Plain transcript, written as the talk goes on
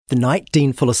The night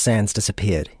Dean Fuller Sands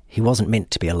disappeared, he wasn't meant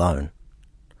to be alone.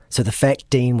 So the fact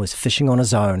Dean was fishing on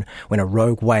his own when a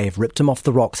rogue wave ripped him off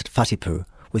the rocks at Whatipu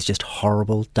was just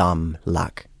horrible, dumb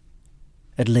luck.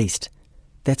 At least,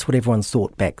 that's what everyone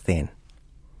thought back then.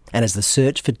 And as the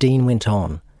search for Dean went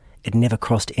on, it never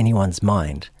crossed anyone's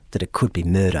mind that it could be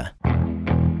murder.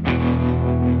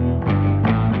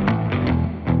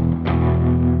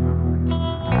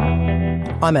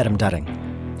 I'm Adam Dudding.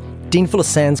 Dean Fuller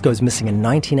Sands goes missing in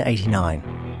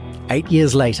 1989. 8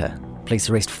 years later, police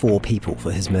arrest 4 people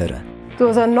for his murder. There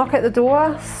was a knock at the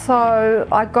door, so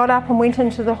I got up and went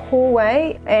into the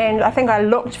hallway, and I think I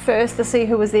looked first to see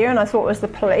who was there, and I thought it was the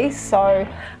police, so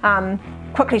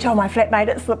quickly told my flatmate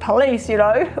it's the police,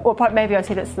 or maybe I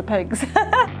said it's the pigs.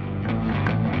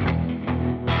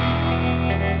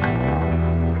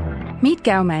 Meet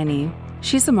Gail Maney.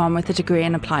 She's a mom with a degree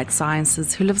in applied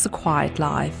sciences who lives a quiet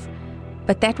life.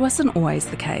 But that wasn't always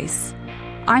the case.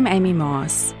 I'm Amy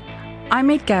Moss. I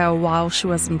met Gail while she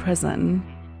was in prison.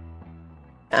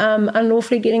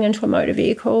 Unlawfully getting into a motor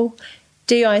vehicle,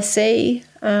 DIC,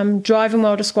 driving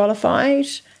while disqualified,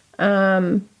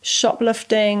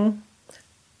 shoplifting,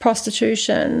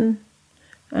 prostitution,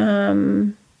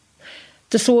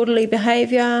 disorderly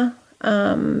behaviour,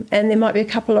 and there might be a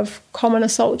couple of common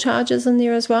assault charges in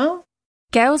there as well.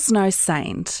 Gail's no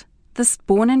saint. This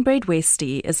born and bred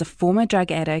Westie is a former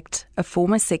drug addict, a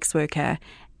former sex worker,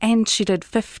 and she did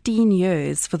 15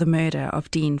 years for the murder of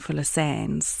Dean Fuller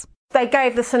Sands. They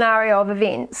gave the scenario of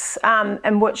events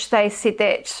in which they said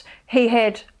that he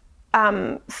had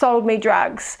sold me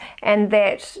drugs and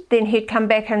that then he'd come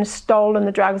back and stolen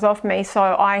the drugs off me,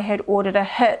 so I had ordered a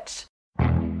hit.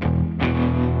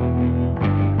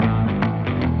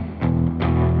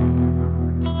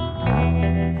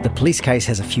 The police case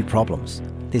has a few problems.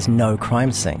 There's no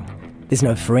crime scene. There's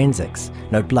no forensics,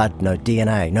 no blood, no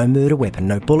DNA, no murder weapon,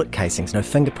 no bullet casings, no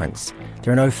fingerprints.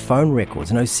 There are no phone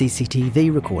records, no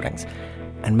CCTV recordings,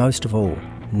 and most of all,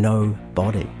 no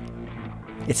body.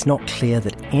 It's not clear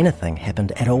that anything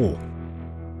happened at all.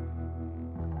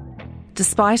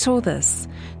 Despite all this,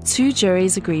 2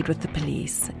 juries agreed with the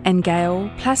police, and Gail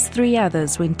plus 3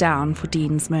 others went down for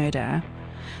Dean's murder.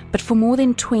 But for more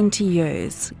than 20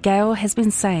 years, Gail has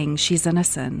been saying she's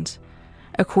innocent.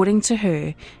 According to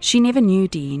her, she never knew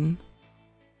Dean.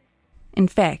 In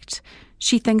fact,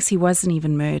 she thinks he wasn't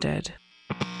even murdered.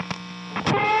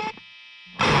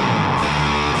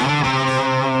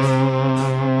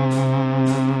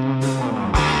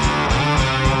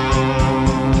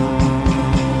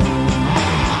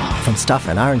 From Stuff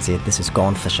and RNZ, this is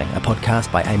Gone Fishing, a podcast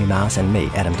by Amy Mars and me,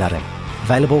 Adam Dudding.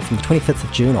 Available from the 25th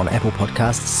of June on Apple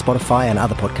Podcasts, Spotify and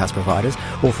other podcast providers,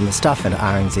 or from the Stuff and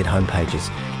RNZ homepages.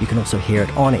 You can also hear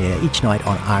it on air each night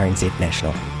on RNZ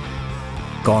National.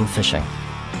 Gone Fishing.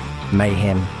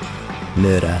 Mayhem.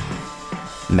 Murder.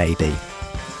 Maybe.